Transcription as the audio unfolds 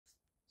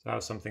So I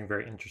have something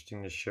very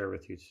interesting to share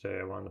with you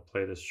today. I wanted to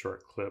play this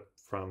short clip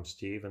from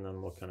Steve, and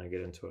then we'll kind of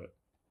get into it.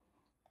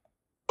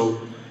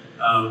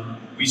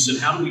 We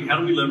said, how do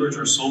we leverage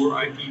our solar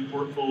IP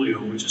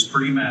portfolio, which is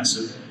pretty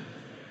massive,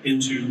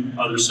 into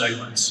other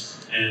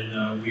segments?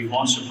 And we've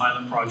launched a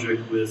pilot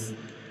project with,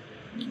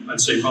 I'd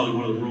say, probably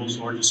one of the world's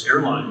largest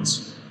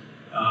airlines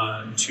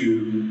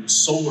to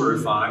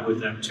solarify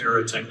with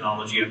Aptera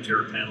technology,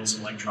 Aptera panels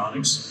and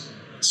electronics,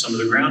 some of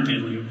the ground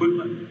handling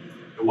equipment.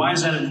 And why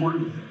is that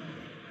important?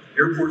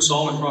 Airports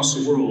all across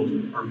the world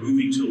are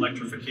moving to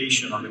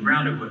electrification on the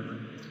ground equipment.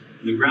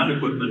 And the ground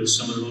equipment is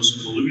some of the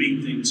most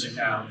polluting things they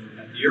have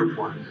at the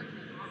airport.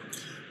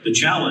 The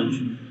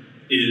challenge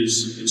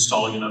is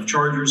installing enough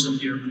chargers at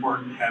the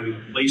airport, having a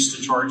place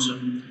to charge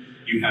them.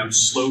 You have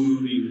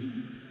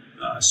slow-moving,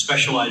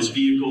 specialized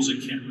vehicles that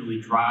can't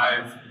really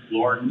drive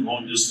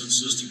long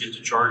distances to get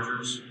to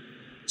chargers.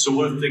 So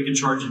what if they can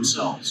charge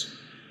themselves?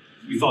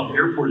 We thought the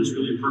airport is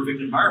really a perfect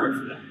environment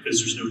for that because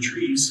there's no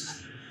trees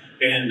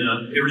and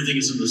everything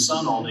is in the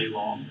sun all day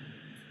long.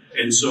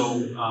 And so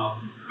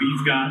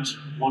we've got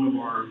one of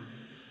our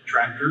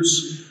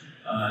tractors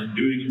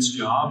doing its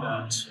job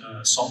at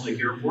Salt Lake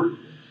Airport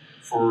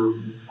for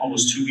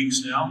almost 2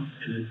 weeks now,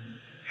 and it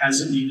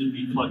hasn't needed to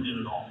be plugged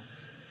in at all.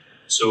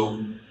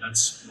 So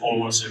that's all I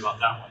want to say about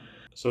that one.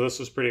 So this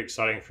was pretty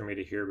exciting for me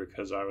to hear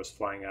because I was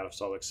flying out of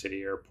Salt Lake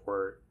City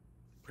Airport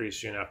pretty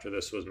soon after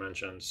this was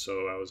mentioned.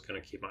 So I was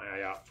going to keep my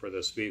eye out for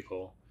this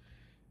vehicle.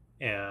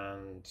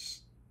 And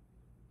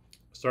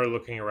started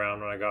looking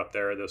around when I got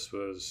there. This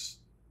was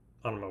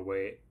on my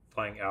way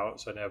flying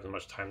out, so I didn't have as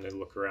much time to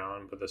look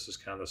around, but this is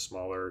kind of the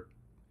smaller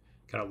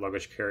kind of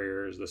luggage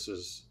carriers. This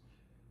is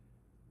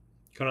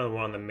kind of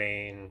one of the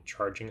main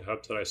charging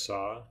hubs that I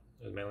saw.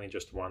 There's mainly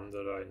just one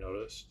that I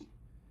noticed.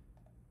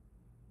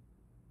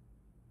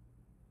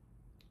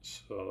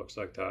 So it looks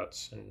like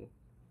that's an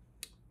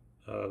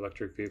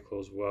electric vehicle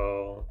as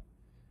well.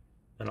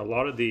 And a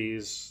lot of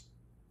these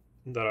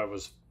that I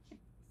was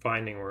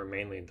finding were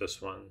mainly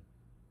this one.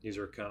 These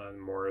are kind of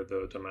more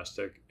the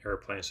domestic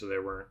airplanes, so they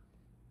weren't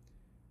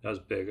as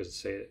big as,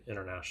 say,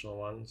 international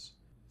ones.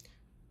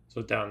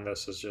 So down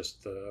this is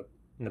just the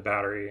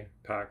battery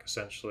pack,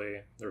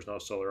 essentially. There's no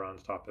solar on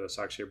top of this.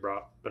 I actually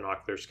brought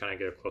binoculars to kind of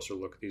get a closer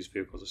look at these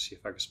vehicles to see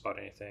if I could spot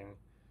anything.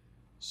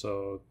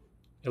 So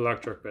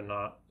electric, but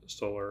not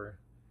solar.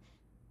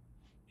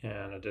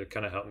 And it did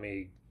kind of help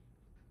me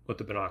with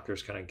the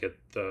binoculars kind of get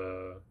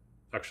the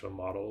actual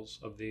models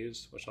of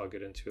these, which I'll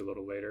get into a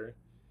little later.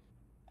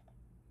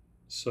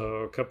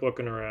 So kept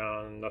looking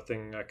around,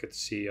 nothing I could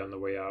see on the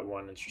way out.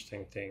 One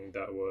interesting thing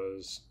that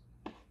was,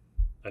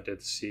 I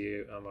did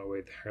see on my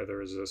way there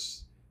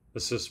was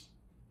this is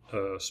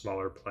a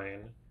smaller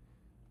plane,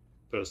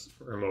 but it's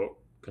remote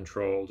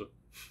controlled.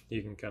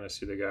 You can kind of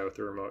see the guy with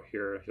the remote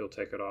here. He'll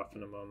take it off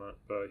in a moment,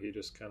 but he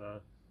just kind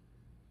of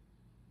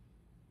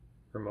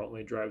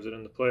remotely drives it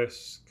into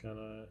place. Kind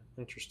of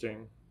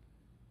interesting.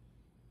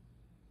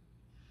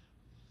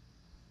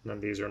 And then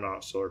these are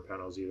not solar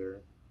panels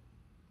either.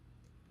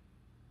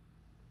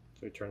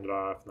 So he turned it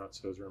off, and that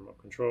says remote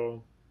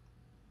control.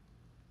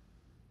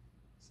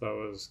 So that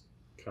was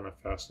kind of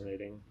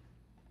fascinating.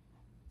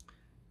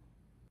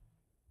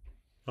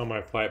 On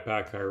my flight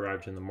back, I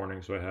arrived in the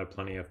morning, so I had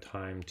plenty of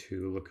time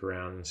to look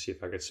around and see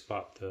if I could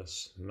spot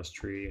this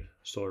mystery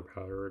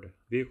solar-powered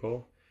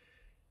vehicle.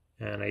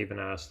 And I even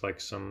asked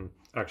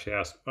actually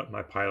asked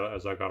my pilot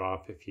as I got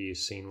off if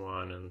he's seen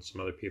one, and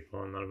some other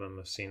people, and none of them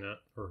have seen it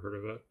or heard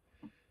of it.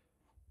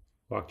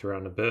 Walked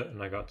around a bit,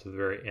 and I got to the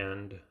very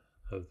end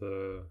of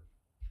the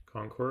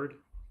Concorde,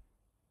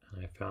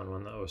 and I found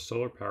one that was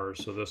solar powered.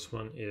 So this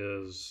one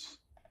is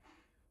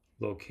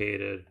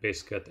located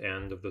basically at the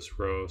end of this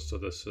row. So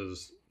this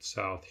is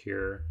south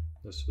here.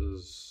 This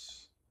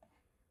is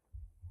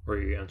where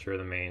you enter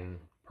the main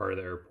part of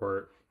the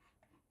airport,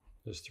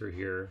 just through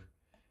here,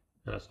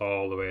 and it's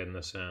all the way in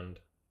this end.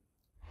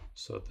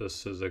 So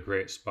this is a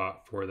great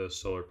spot for the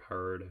solar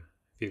powered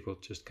vehicle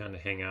to just kind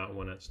of hang out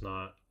when it's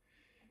not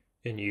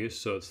in use.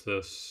 So it's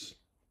this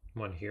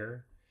one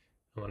here.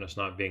 And when it's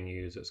not being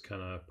used, it's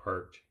kind of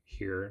parked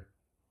here.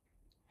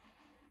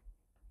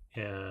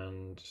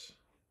 And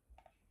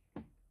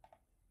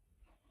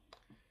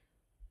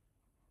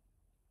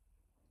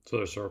so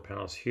there's solar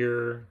panels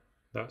here,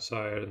 that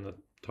side, and the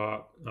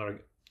top.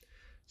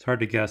 It's hard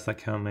to guess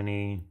like how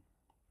many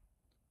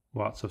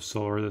watts of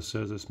solar this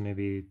is. It's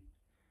maybe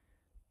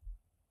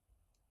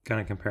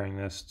kind of comparing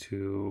this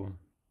to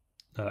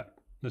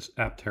this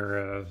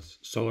Aptera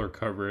solar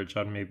coverage.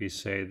 I'd maybe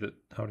say that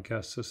I would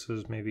guess this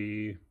is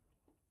maybe,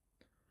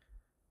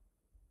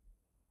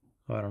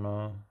 I don't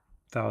know,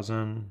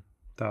 1,000.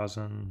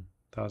 So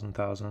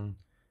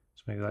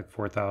maybe like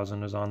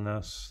 4,000 is on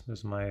this. This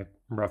is my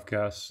rough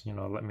guess.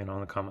 Let me know in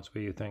the comments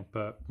what you think.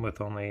 But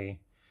with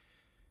only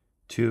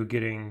 2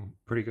 getting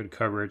pretty good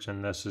coverage,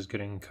 and this is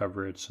getting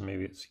coverage, so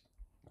maybe it's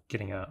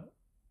getting out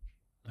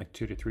like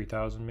 2,000 to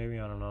 3,000 maybe.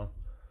 I don't know.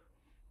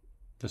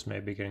 This may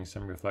be getting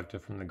some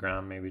reflective from the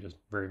ground, maybe just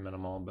very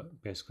minimal,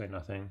 but basically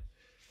nothing.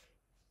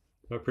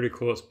 But pretty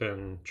cool. It's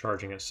been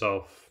charging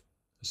itself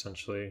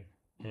essentially.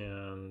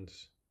 And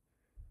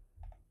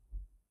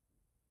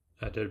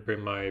I did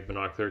bring my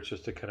binoculars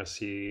just to kind of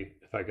see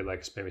if I could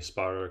like maybe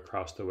spot it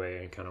across the way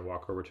and kind of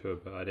walk over to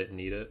it, but I didn't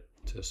need it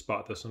to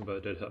spot this one, but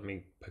it did help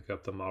me pick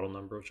up the model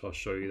number, which I'll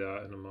show you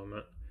that in a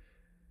moment.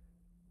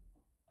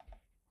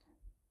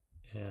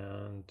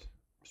 And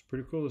it's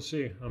pretty cool to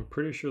see. I'm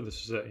pretty sure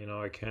this is it. You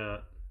know, I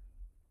can't,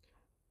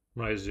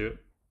 when I zoomed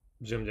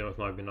in with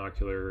my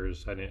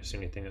binoculars, I didn't see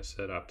anything that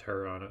said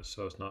Aptera on it,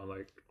 so it's not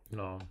like, you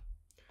know,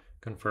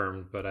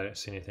 confirmed, but I didn't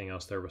see anything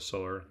else there with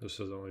solar. This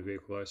is the only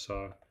vehicle I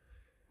saw.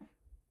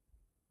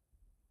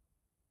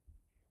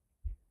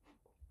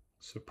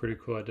 So pretty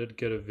cool. I did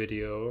get a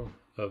video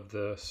of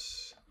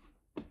this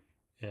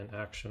in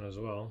action as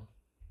well.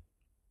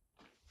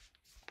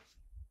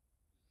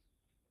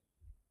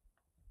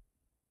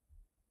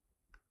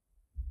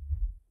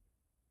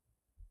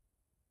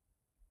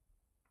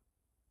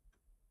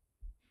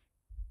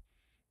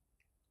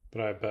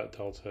 But I bet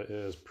Delta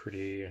is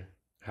pretty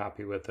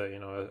happy with it. You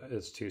know,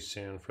 it's too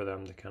soon for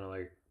them to kind of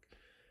like,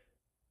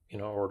 you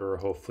know, order a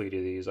whole fleet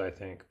of these, I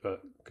think.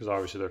 But because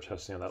obviously they're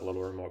testing on that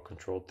little remote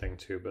controlled thing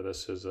too. But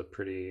this is a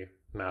pretty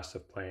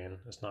massive plane.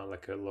 It's not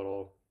like a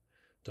little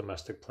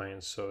domestic plane,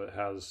 so it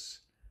has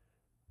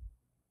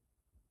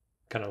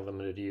kind of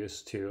limited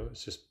use too.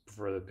 It's just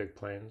for the big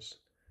planes.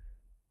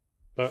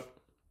 But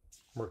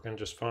working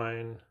just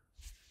fine.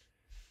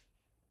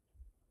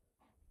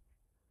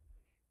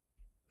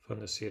 Fun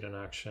to see it in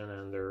action.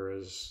 And there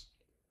is,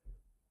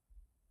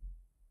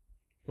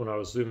 when I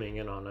was zooming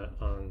in on it,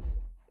 on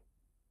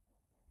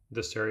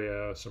this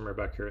area somewhere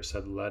back here, it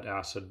said lead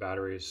acid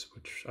batteries,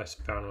 which I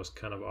found was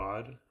kind of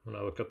odd. When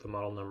I looked up the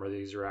model number,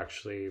 these are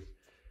actually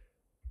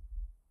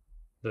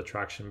the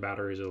traction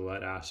batteries of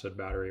lead acid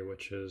battery,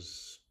 which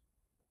is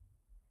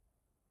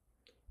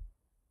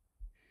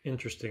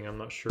interesting. I'm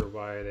not sure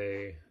why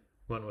they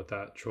went with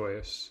that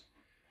choice.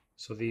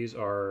 So these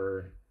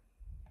are,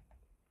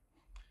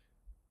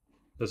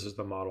 this is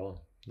the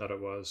model that it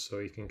was. So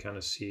you can kind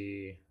of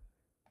see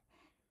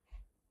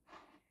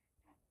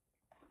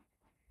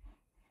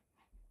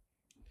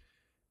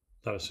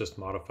that it's just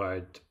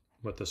modified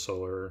with the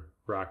solar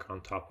rack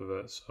on top of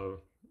it. So,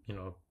 you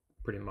know,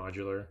 pretty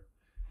modular.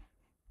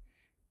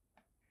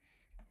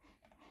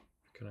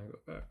 Can I go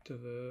back to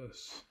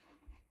this?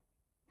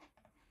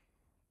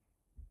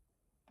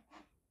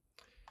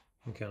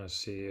 You can kind of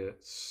see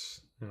it's,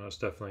 you know, it's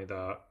definitely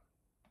that.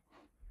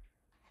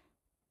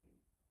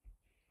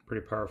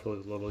 Pretty powerful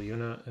little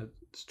unit.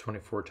 It's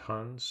 24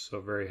 tons,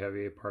 so very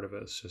heavy. Part of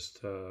it's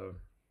just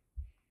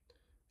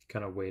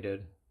kind of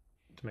weighted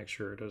to make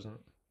sure it doesn't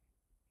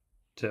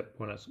tip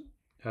when it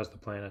has the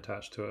plane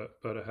attached to it.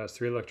 But it has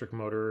 3 electric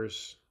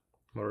motors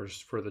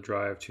for the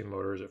drive, 2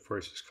 motors at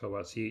 46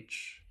 kilowatts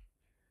each.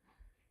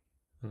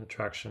 And the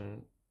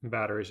traction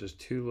batteries is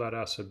 2 lead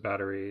acid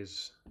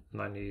batteries,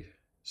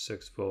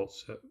 96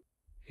 volts at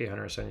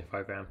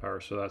 875 amp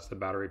hours. So that's the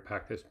battery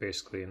pack that's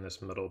basically in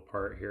this middle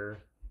part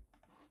here.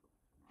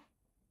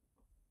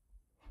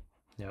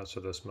 Yeah, so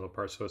this middle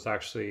part. So it's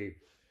actually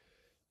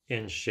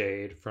in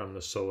shade from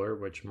the solar,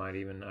 which might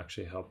even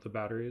actually help the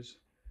batteries.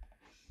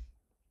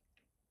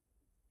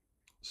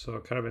 So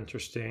kind of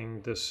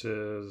interesting. This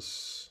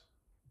is,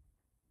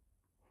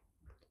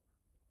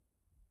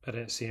 I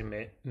didn't see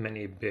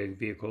many big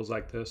vehicles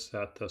like this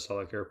at the Salt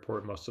Lake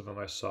Airport. Most of them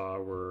I saw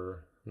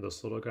were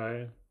this little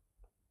guy.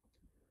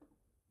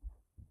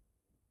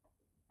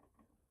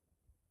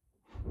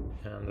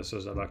 And this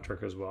is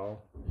electric as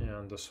well.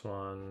 And this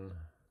one,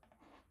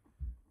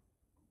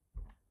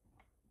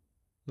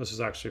 this is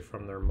actually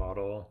from their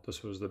model.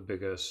 This was the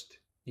biggest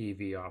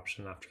EV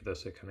option. After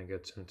this, it kind of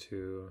gets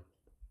into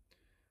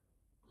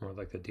more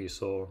like the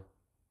diesel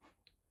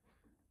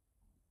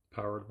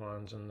powered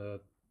ones, and the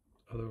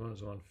other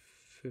one's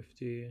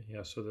 150.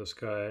 Yeah, so this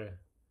guy,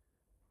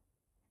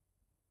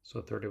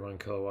 so 31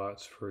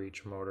 kilowatts for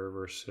each motor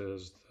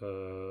versus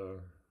the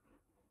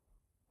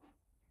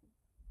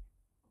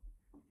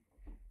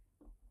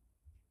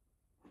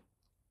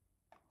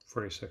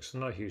 $46.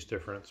 Not a huge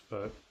difference,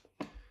 but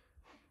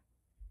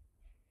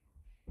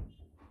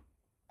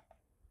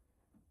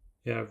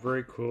yeah,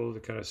 very cool to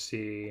kind of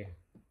see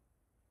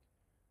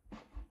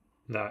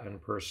that in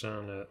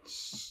person.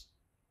 It's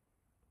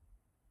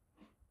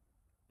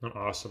an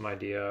awesome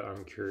idea.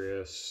 I'm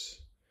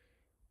curious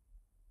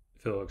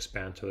if it'll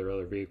expand to their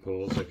other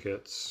vehicles. Like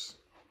it's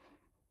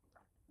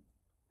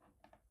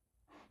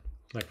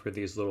like for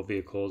these little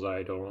vehicles,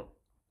 I don't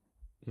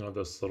know,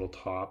 this little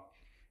top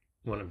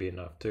wouldn't be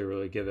enough to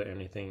really give it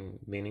anything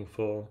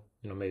meaningful.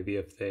 You know, maybe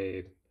if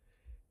they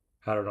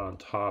had it on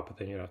top,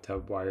 then you'd have to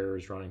have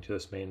wires running to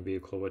this main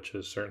vehicle, which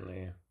is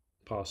certainly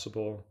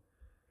possible.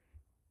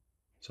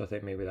 So I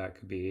think maybe that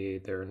could be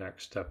their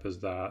next step,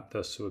 is that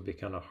this would be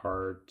kind of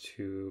hard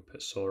to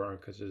put solar on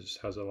because it just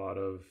has a lot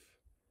of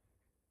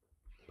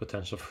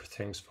potential for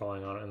things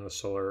falling on it. And the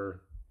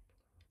solar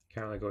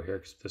can't really go here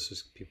because this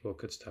is, people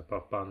could step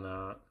up on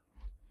that.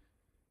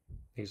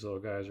 These little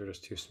guys are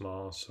just too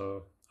small.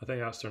 So I think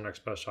that's their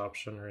next best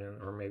option,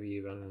 or maybe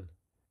even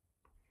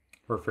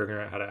we're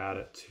figuring out how to add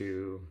it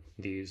to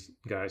these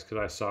guys, because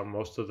I saw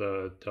most of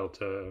the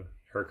Delta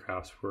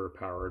aircrafts were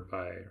powered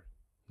by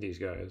these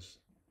guys.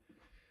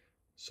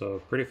 So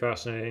pretty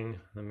fascinating.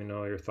 Let me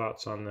know your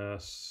thoughts on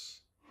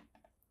this.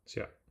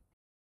 So yeah.